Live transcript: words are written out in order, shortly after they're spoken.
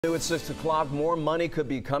At 6 o'clock, more money could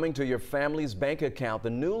be coming to your family's bank account. The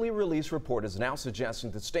newly released report is now suggesting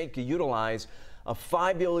the state could utilize a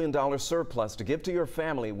 $5 billion surplus to give to your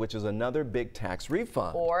family, which is another big tax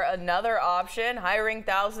refund. Or another option, hiring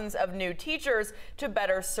thousands of new teachers to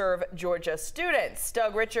better serve Georgia students.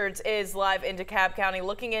 Doug Richards is live in DeKalb County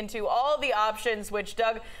looking into all the options, which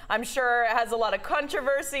Doug, I'm sure has a lot of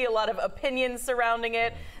controversy, a lot of opinions surrounding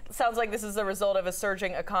it. Sounds like this is the result of a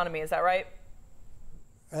surging economy. Is that right?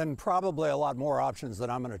 And probably a lot more options than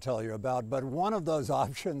I'm going to tell you about. But one of those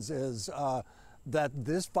options is that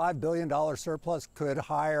this $5 billion surplus could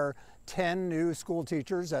hire 10 new school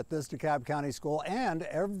teachers at this DeKalb County school and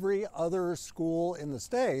every other school in the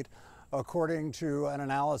state, according to an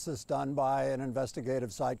analysis done by an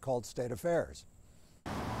investigative site called State Affairs.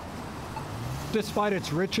 Despite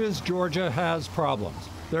its riches, Georgia has problems.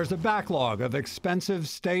 There's a backlog of expensive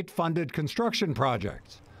state-funded construction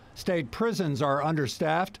projects. State prisons are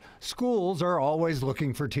understaffed. Schools are always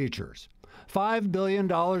looking for teachers. $5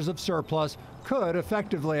 billion of surplus could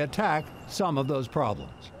effectively attack some of those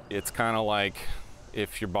problems. It's kind of like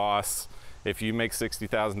if you make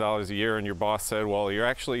 $60,000 a year and your boss said, well, you're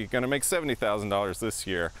actually going to make $70,000 this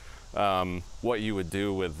year, what you would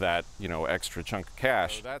do with that, extra chunk of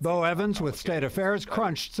cash. Bo Evans with State Affairs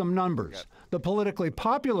crunched some numbers. The politically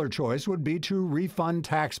popular choice would be to refund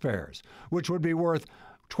taxpayers, which would be worth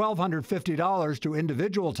 $1,250 to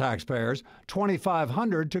individual taxpayers,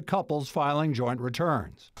 $2,500 to couples filing joint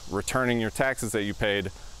returns. Returning your taxes that you paid,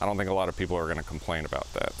 I don't think a lot of people are going to complain about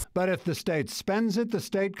that. But if the state spends it, the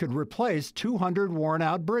state could replace 200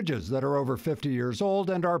 worn-out bridges that are over 50 years old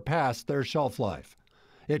and are past their shelf life.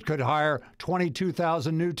 It could hire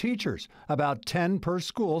 22,000 new teachers, about 10 per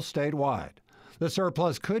school statewide. The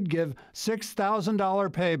surplus could give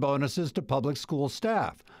 $6,000 pay bonuses to public school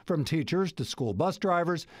staff, from teachers to school bus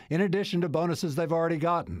drivers, in addition to bonuses they've already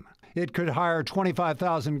gotten. It could hire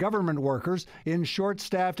 25,000 government workers in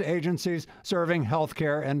short-staffed agencies serving health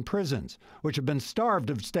care and prisons, which have been starved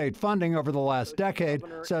of state funding over the last decade,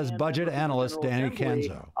 says budget analyst Danny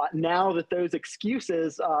Kenzo. Now that those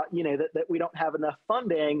excuses, that we don't have enough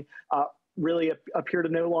funding, really appear to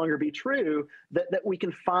no longer be true, that we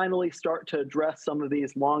can finally start to address some of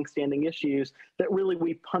these longstanding issues that really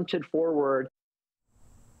we punted forward.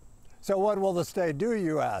 So what will the state do,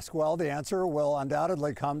 you ask? Well, the answer will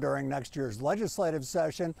undoubtedly come during next year's legislative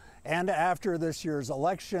session and after this year's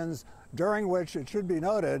elections, during which it should be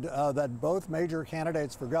noted that both major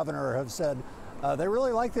candidates for governor have said they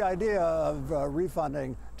really like the idea of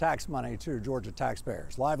refunding tax money to Georgia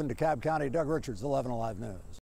taxpayers. Live in DeKalb County, Doug Richards, 11 Alive News.